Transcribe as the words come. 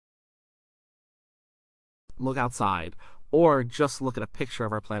look outside, or just look at a picture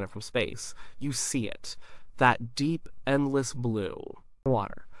of our planet from space, you see it. That deep, endless blue.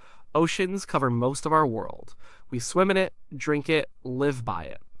 Water. Oceans cover most of our world. We swim in it, drink it, live by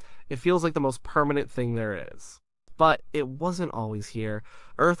it. It feels like the most permanent thing there is. But it wasn't always here.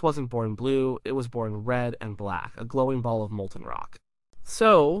 Earth wasn't born blue, it was born red and black, a glowing ball of molten rock.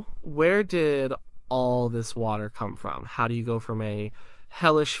 So, where did all this water come from? How do you go from a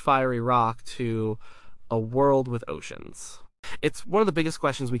hellish fiery rock to a world with oceans? It's one of the biggest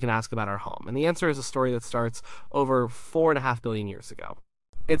questions we can ask about our home, and the answer is a story that starts over 4.5 billion years ago.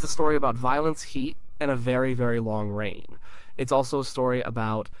 It's a story about violence, heat, and a very, very long reign. It's also a story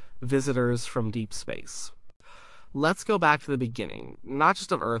about visitors from deep space. Let's go back to the beginning, not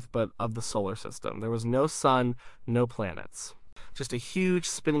just of Earth, but of the solar system. There was no sun, no planets. Just a huge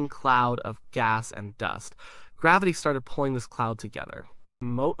spinning cloud of gas and dust. Gravity started pulling this cloud together.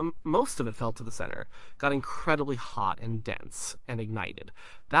 Most of it fell to the center, got incredibly hot and dense, and ignited.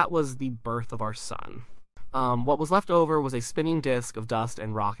 That was the birth of our sun. What was left over was a spinning disk of dust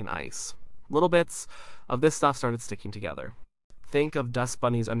and rock and ice. Little bits of this stuff started sticking together. Think of dust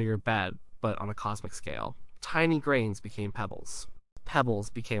bunnies under your bed, but on a cosmic scale. Tiny grains became pebbles. Pebbles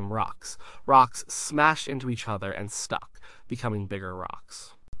became rocks. Rocks smashed into each other and stuck, becoming bigger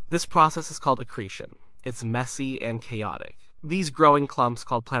rocks. This process is called accretion. It's messy and chaotic. These growing clumps,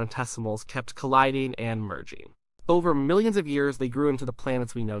 called planetesimals, kept colliding and merging. Over millions of years, they grew into the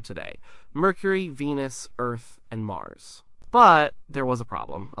planets we know today: Mercury, Venus, Earth, and Mars. But there was a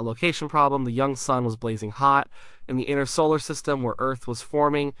problem, a location problem. The young sun was blazing hot. In the inner solar system where Earth was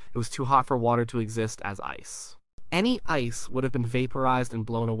forming, it was too hot for water to exist as ice. Any ice would have been vaporized and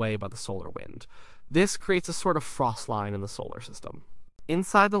blown away by the solar wind. This creates a sort of frost line in the solar system.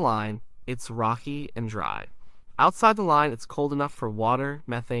 Inside the line, it's rocky and dry. Outside the line, it's cold enough for water,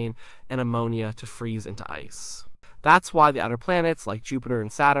 methane, and ammonia to freeze into ice. That's why the outer planets, like Jupiter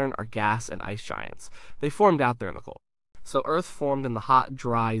and Saturn, are gas and ice giants. They formed out there in the cold. So Earth formed in the hot,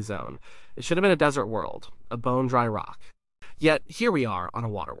 dry zone. It should have been a desert world, a bone-dry rock. Yet here we are on a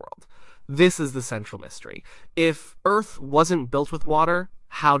water world. This is the central mystery. If Earth wasn't built with water,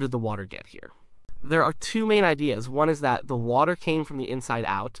 how did the water get here? There are two main ideas. One is that the water came from the inside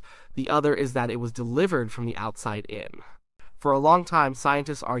out. The other is that it was delivered from the outside in. For a long time,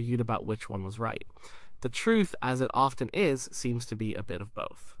 scientists argued about which one was right. The truth, as it often is, seems to be a bit of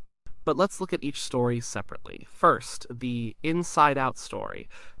both. But let's look at each story separately. First, the inside-out story.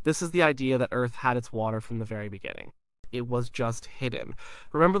 This is the idea that Earth had its water from the very beginning. It was just hidden.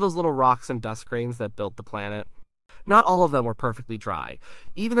 Remember those little rocks and dust grains that built the planet? Not all of them were perfectly dry.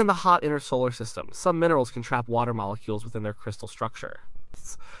 Even in the hot inner solar system, some minerals can trap water molecules within their crystal structure.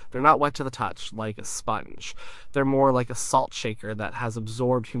 They're not wet to the touch, like a sponge. They're more like a salt shaker that has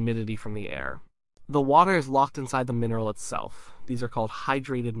absorbed humidity from the air. The water is locked inside the mineral itself. These are called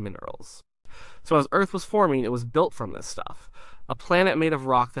hydrated minerals. So as Earth was forming, it was built from this stuff. A planet made of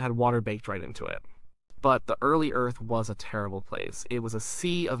rock that had water baked right into it. But the early Earth was a terrible place. It was a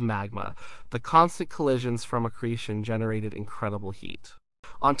sea of magma. The constant collisions from accretion generated incredible heat.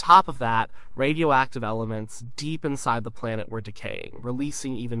 On top of that, radioactive elements deep inside the planet were decaying,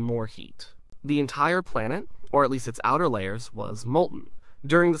 releasing even more heat. The entire planet, or at least its outer layers, was molten.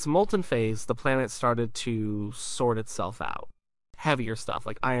 During this molten phase, the planet started to sort itself out. Heavier stuff,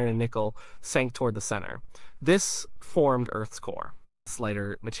 like iron and nickel, sank toward the center. This formed Earth's core.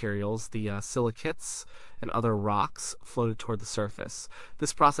 Lighter materials, the silicates and other rocks, floated toward the surface.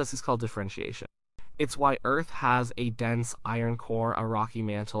 This process is called differentiation. It's why Earth has a dense iron core, a rocky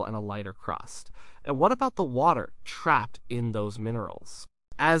mantle, and a lighter crust. And what about the water trapped in those minerals?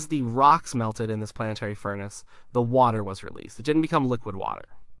 As the rocks melted in this planetary furnace, the water was released. It didn't become liquid water.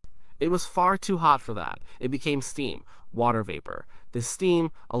 It was far too hot for that. It became steam, water vapor. This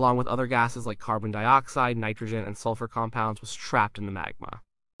steam, along with other gases like carbon dioxide, nitrogen, and sulfur compounds, was trapped in the magma.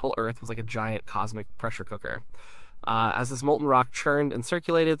 Whole Earth was like a giant cosmic pressure cooker. As this molten rock churned and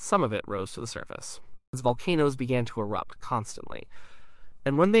circulated, some of it rose to the surface. As volcanoes began to erupt constantly.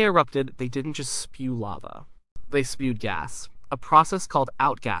 And when they erupted, they didn't just spew lava. They spewed gas. A process called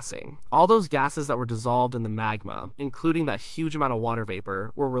outgassing. All those gases that were dissolved in the magma, including that huge amount of water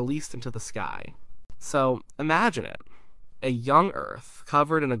vapor, were released into the sky. So, imagine it. A young Earth,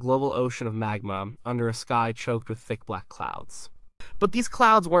 covered in a global ocean of magma, under a sky choked with thick black clouds. But these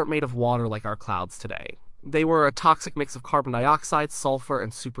clouds weren't made of water like our clouds today. They were a toxic mix of carbon dioxide, sulfur,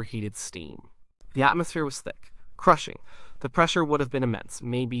 and superheated steam. The atmosphere was thick, crushing. The pressure would have been immense,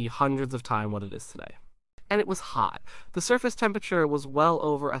 maybe hundreds of times what it is today. And it was hot. The surface temperature was well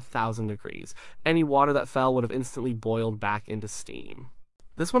over 1,000 degrees. Any water that fell would have instantly boiled back into steam.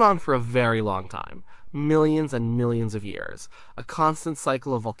 This went on for a very long time, millions and millions of years, a constant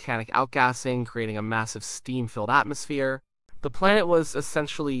cycle of volcanic outgassing, creating a massive steam-filled atmosphere. The planet was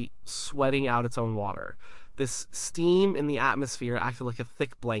essentially sweating out its own water. This steam in the atmosphere acted like a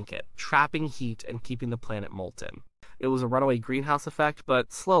thick blanket, trapping heat and keeping the planet molten. It was a runaway greenhouse effect,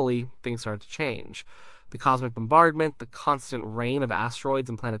 but slowly things started to change. The cosmic bombardment, the constant rain of asteroids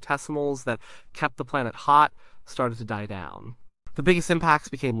and planetesimals that kept the planet hot, started to die down. The biggest impacts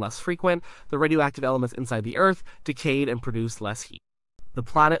became less frequent, the radioactive elements inside the Earth decayed and produced less heat. The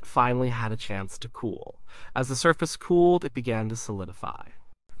planet finally had a chance to cool. As the surface cooled, it began to solidify.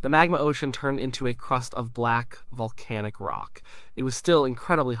 The magma ocean turned into a crust of black, volcanic rock. It was still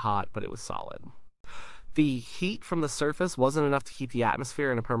incredibly hot, but it was solid. The heat from the surface wasn't enough to keep the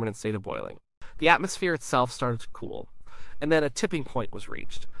atmosphere in a permanent state of boiling. The atmosphere itself started to cool, and then a tipping point was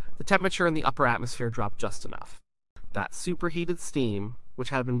reached. The temperature in the upper atmosphere dropped just enough. That superheated steam, which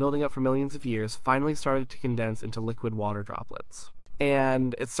had been building up for millions of years, finally started to condense into liquid water droplets.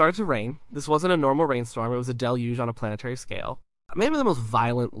 And it started to rain. This wasn't a normal rainstorm, it was a deluge on a planetary scale. Maybe the most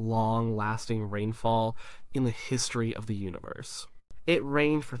violent, long-lasting rainfall in the history of the universe. It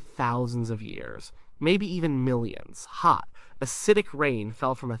rained for thousands of years, maybe even millions. Hot, acidic rain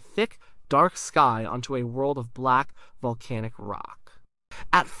fell from a thick, dark sky onto a world of black, volcanic rock.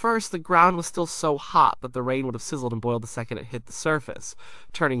 At first, the ground was still so hot that the rain would have sizzled and boiled the second it hit the surface,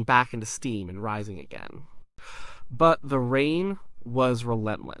 turning back into steam and rising again. But the rain was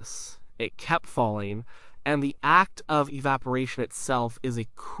relentless. It kept falling, and the act of evaporation itself is a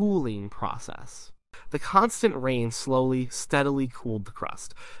cooling process. The constant rain slowly, steadily cooled the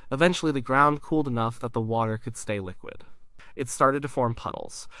crust. Eventually, the ground cooled enough that the water could stay liquid. It started to form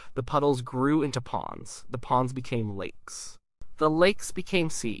puddles. The puddles grew into ponds. The ponds became lakes. The lakes became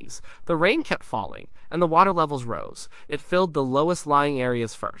seas. The rain kept falling, and the water levels rose. It filled the lowest lying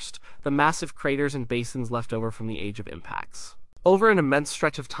areas first, the massive craters and basins left over from the age of impacts. Over an immense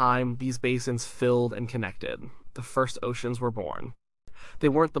stretch of time, these basins filled and connected. The first oceans were born. They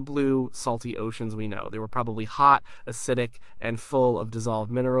weren't the blue, salty oceans we know. They were probably hot, acidic, and full of dissolved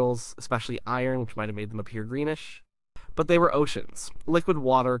minerals, especially iron, which might have made them appear greenish. But they were oceans, liquid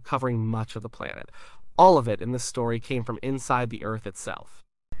water covering much of the planet. All of it in this story came from inside the Earth itself.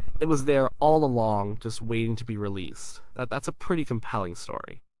 It was there all along, just waiting to be released. That's a pretty compelling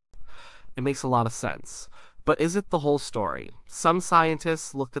story. It makes a lot of sense. But is it the whole story? Some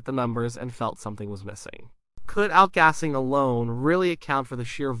scientists looked at the numbers and felt something was missing. Could outgassing alone really account for the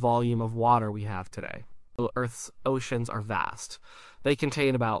sheer volume of water we have today? Earth's oceans are vast. They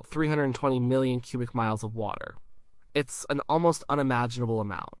contain about 320 million cubic miles of water. It's an almost unimaginable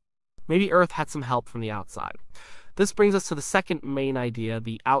amount. Maybe Earth had some help from the outside. This brings us to the second main idea,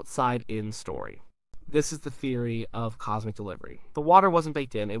 the outside-in story. This is the theory of cosmic delivery. The water wasn't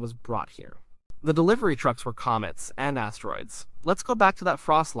baked in, it was brought here. The delivery trucks were comets and asteroids. Let's go back to that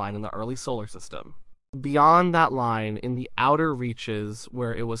frost line in the early solar system. Beyond that line, in the outer reaches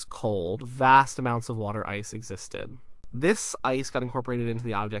where it was cold, vast amounts of water ice existed. This ice got incorporated into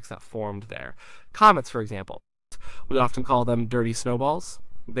the objects that formed there. Comets, for example. We often call them dirty snowballs.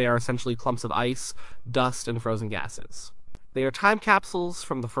 They are essentially clumps of ice, dust, and frozen gases. They are time capsules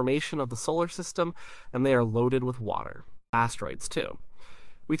from the formation of the solar system, and they are loaded with water. Asteroids, too.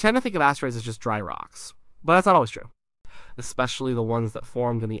 We tend to think of asteroids as just dry rocks, but that's not always true, especially the ones that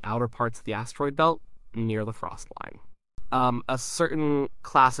formed in the outer parts of the asteroid belt near the frost line. A certain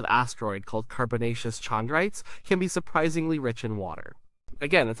class of asteroid called carbonaceous chondrites can be surprisingly rich in water.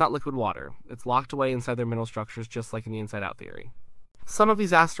 Again, it's not liquid water. It's locked away inside their mineral structures just like in the inside-out theory. Some of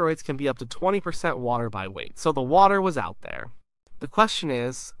these asteroids can be up to 20% water by weight, so the water was out there. The question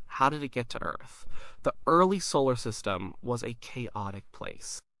is, how did it get to Earth? The early solar system was a chaotic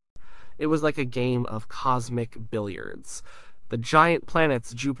place. It was like a game of cosmic billiards. The giant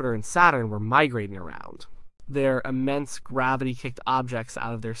planets Jupiter and Saturn were migrating around. Their immense gravity kicked objects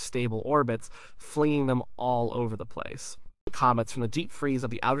out of their stable orbits, flinging them all over the place. Comets from the deep freeze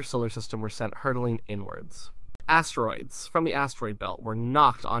of the outer solar system were sent hurtling inwards. Asteroids from the asteroid belt were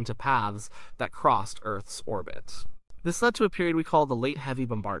knocked onto paths that crossed Earth's orbit. This led to a period we call the Late Heavy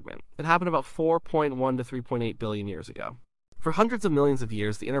Bombardment. It happened about 4.1 to 3.8 billion years ago. For hundreds of millions of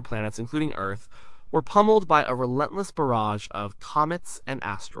years, the inner planets, including Earth, were pummeled by a relentless barrage of comets and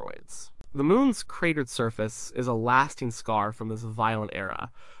asteroids. The moon's cratered surface is a lasting scar from this violent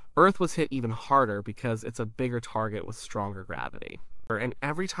era. Earth was hit even harder because it's a bigger target with stronger gravity. And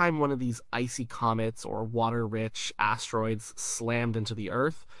every time one of these icy comets or water-rich asteroids slammed into the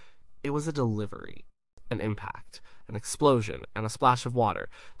Earth, it was a delivery, an impact, an explosion, and a splash of water.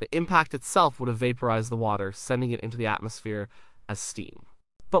 The impact itself would have vaporized the water, sending it into the atmosphere as steam.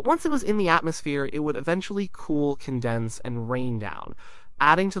 But once it was in the atmosphere, it would eventually cool, condense, and rain down,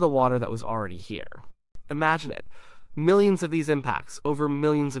 adding to the water that was already here. Imagine it. Millions of these impacts over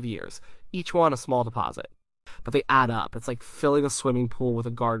millions of years, each one a small deposit. But they add up. It's like filling a swimming pool with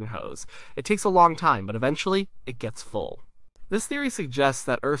a garden hose. It takes a long time, but eventually it gets full. This theory suggests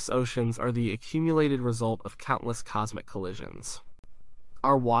that Earth's oceans are the accumulated result of countless cosmic collisions.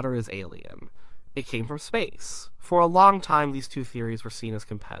 Our water is alien. It came from space. For a long time, these two theories were seen as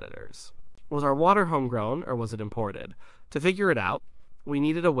competitors. Was our water homegrown, or was it imported? To figure it out, we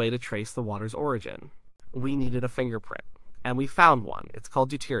needed a way to trace the water's origin. We needed a fingerprint, and we found one. It's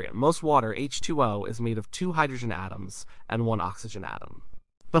called deuterium. Most water, H2O, is made of 2 hydrogen atoms and 1 oxygen atom.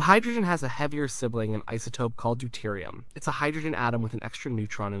 But hydrogen has a heavier sibling, an isotope called deuterium. It's a hydrogen atom with an extra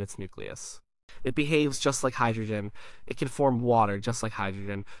neutron in its nucleus. It behaves just like hydrogen. It can form water just like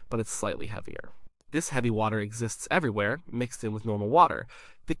hydrogen, but it's slightly heavier. This heavy water exists everywhere, mixed in with normal water.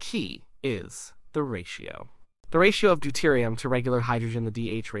 The key is the ratio. The ratio of deuterium to regular hydrogen,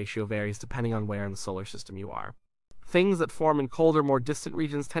 the DH ratio, varies depending on where in the solar system you are. Things that form in colder, more distant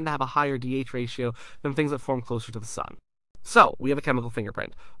regions tend to have a higher DH ratio than things that form closer to the sun. So, we have a chemical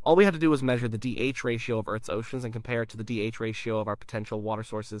fingerprint. All we had to do was measure the DH ratio of Earth's oceans and compare it to the DH ratio of our potential water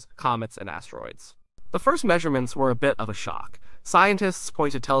sources, comets, and asteroids. The first measurements were a bit of a shock. Scientists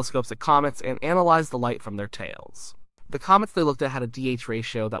pointed telescopes at comets and analyzed the light from their tails. The comets they looked at had a DH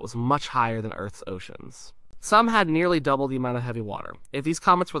ratio that was much higher than Earth's oceans. Some had nearly double the amount of heavy water. If these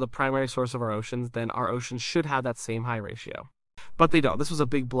comets were the primary source of our oceans, then our oceans should have that same high ratio. But they don't. This was a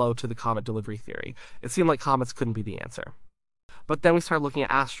big blow to the comet delivery theory. It seemed like comets couldn't be the answer. But then we started looking at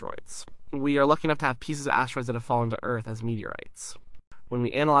asteroids. We are lucky enough to have pieces of asteroids that have fallen to Earth as meteorites. When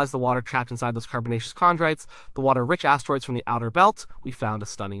we analyzed the water trapped inside those carbonaceous chondrites, the water-rich asteroids from the outer belt, we found a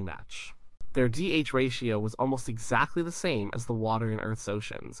stunning match. Their DH ratio was almost exactly the same as the water in Earth's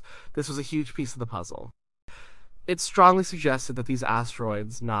oceans. This was a huge piece of the puzzle. It strongly suggested that these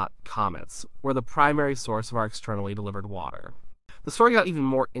asteroids, not comets, were the primary source of our externally delivered water. The story got even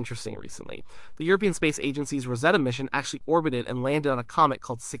more interesting recently. The European Space Agency's Rosetta mission actually orbited and landed on a comet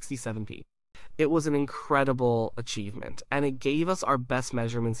called 67P. It was an incredible achievement, and it gave us our best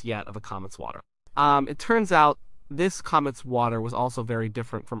measurements yet of a comet's water. It turns out this comet's water was also very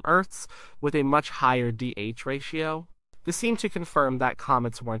different from Earth's, with a much higher DH ratio. This seemed to confirm that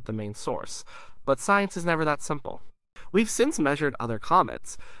comets weren't the main source, but science is never that simple. We've since measured other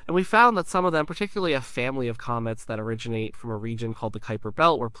comets, and we found that some of them, particularly a family of comets that originate from a region called the Kuiper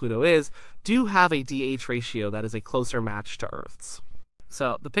Belt where Pluto is, do have a DH ratio that is a closer match to Earth's.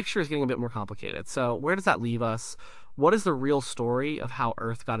 So the picture is getting a bit more complicated. So where does that leave us? What is the real story of how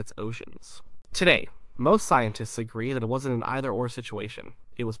Earth got its oceans? Today, most scientists agree that it wasn't an either-or situation.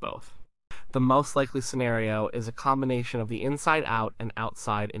 It was both. The most likely scenario is a combination of the inside-out and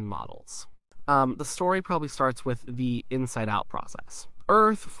outside-in models. The story probably starts with the inside-out process.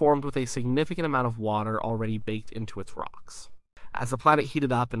 Earth formed with a significant amount of water already baked into its rocks. As the planet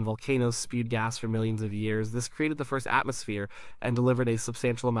heated up and volcanoes spewed gas for millions of years, this created the first atmosphere and delivered a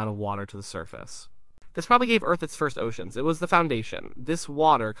substantial amount of water to the surface. This probably gave Earth its first oceans. It was the foundation. This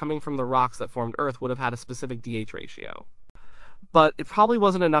water, coming from the rocks that formed Earth, would have had a specific DH ratio. But it probably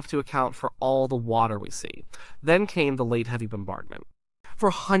wasn't enough to account for all the water we see. Then came the Late Heavy Bombardment. For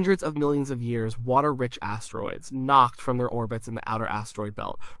hundreds of millions of years, water-rich asteroids, knocked from their orbits in the outer asteroid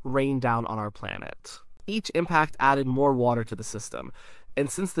belt, rained down on our planet. Each impact added more water to the system, and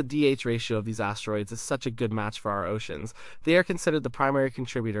since the DH ratio of these asteroids is such a good match for our oceans, they are considered the primary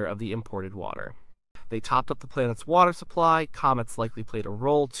contributor of the imported water. They topped up the planet's water supply. Comets likely played a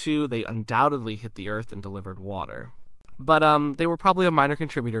role too. They undoubtedly hit the Earth and delivered water. But they were probably a minor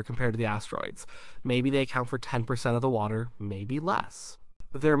contributor compared to the asteroids. Maybe they account for 10% of the water, maybe less.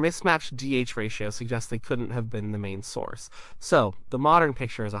 Their mismatched DH ratio suggests they couldn't have been the main source. So, the modern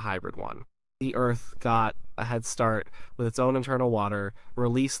picture is a hybrid one. The Earth got a head start with its own internal water,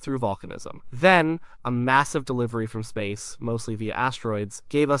 released through volcanism. Then, a massive delivery from space, mostly via asteroids,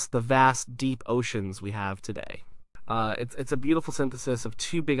 gave us the vast, deep oceans we have today. It's a beautiful synthesis of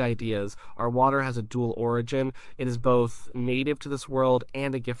two big ideas. Our water has a dual origin. It is both native to this world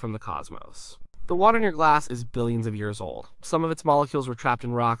and a gift from the cosmos. The water in your glass is billions of years old. Some of its molecules were trapped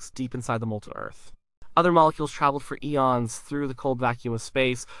in rocks deep inside the molten Earth. Other molecules traveled for eons through the cold vacuum of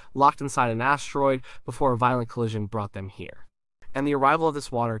space, locked inside an asteroid before a violent collision brought them here. And the arrival of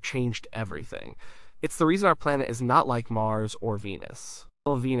this water changed everything. It's the reason our planet is not like Mars or Venus.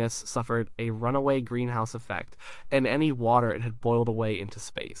 Venus suffered a runaway greenhouse effect, and any water it had boiled away into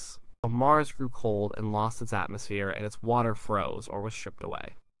space. Mars grew cold and lost its atmosphere, and its water froze or was stripped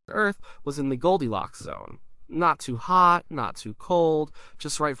away. Earth was in the Goldilocks zone. Not too hot, not too cold,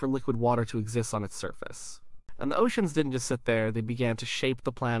 just right for liquid water to exist on its surface. And the oceans didn't just sit there, they began to shape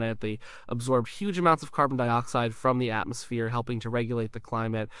the planet. They absorbed huge amounts of carbon dioxide from the atmosphere, helping to regulate the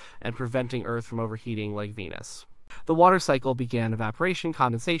climate and preventing Earth from overheating like Venus. The water cycle began evaporation,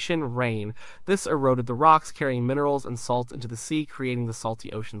 condensation, rain. This eroded the rocks, carrying minerals and salt into the sea, creating the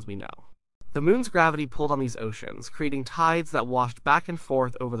salty oceans we know. The moon's gravity pulled on these oceans, creating tides that washed back and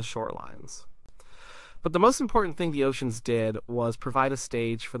forth over the shorelines. But the most important thing the oceans did was provide a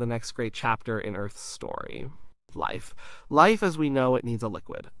stage for the next great chapter in Earth's story. Life. Life as we know it needs a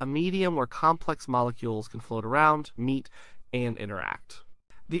liquid, a medium where complex molecules can float around, meet, and interact.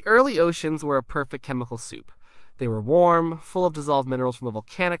 The early oceans were a perfect chemical soup. They were warm, full of dissolved minerals from the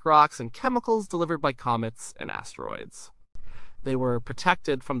volcanic rocks and chemicals delivered by comets and asteroids. They were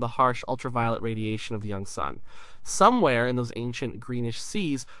protected from the harsh ultraviolet radiation of the young sun. Somewhere in those ancient greenish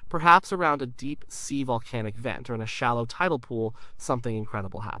seas, perhaps around a deep sea volcanic vent or in a shallow tidal pool, something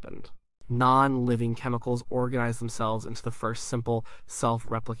incredible happened. Non-living chemicals organized themselves into the first simple,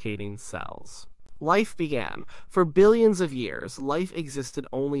 self-replicating cells. Life began. For billions of years, life existed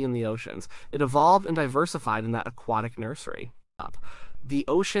only in the oceans. It evolved and diversified in that aquatic nursery. The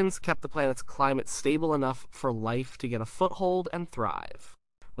oceans kept the planet's climate stable enough for life to get a foothold and thrive.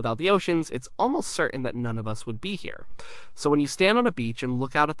 Without the oceans, it's almost certain that none of us would be here. So when you stand on a beach and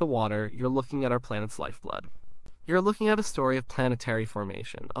look out at the water, you're looking at our planet's lifeblood. You're looking at a story of planetary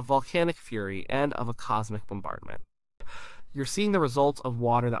formation, of volcanic fury, and of a cosmic bombardment. You're seeing the results of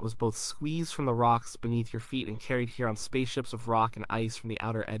water that was both squeezed from the rocks beneath your feet and carried here on spaceships of rock and ice from the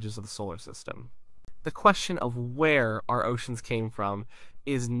outer edges of the solar system. The question of where our oceans came from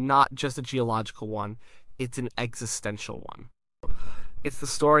is not just a geological one, it's an existential one. It's the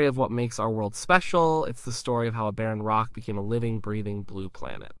story of what makes our world special, it's the story of how a barren rock became a living, breathing blue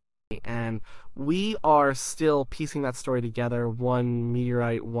planet. And we are still piecing that story together, one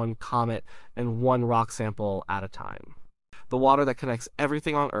meteorite, one comet, and one rock sample at a time. The water that connects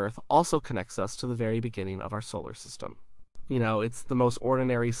everything on Earth also connects us to the very beginning of our solar system. It's the most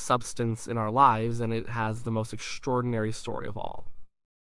ordinary substance in our lives, and it has the most extraordinary story of all.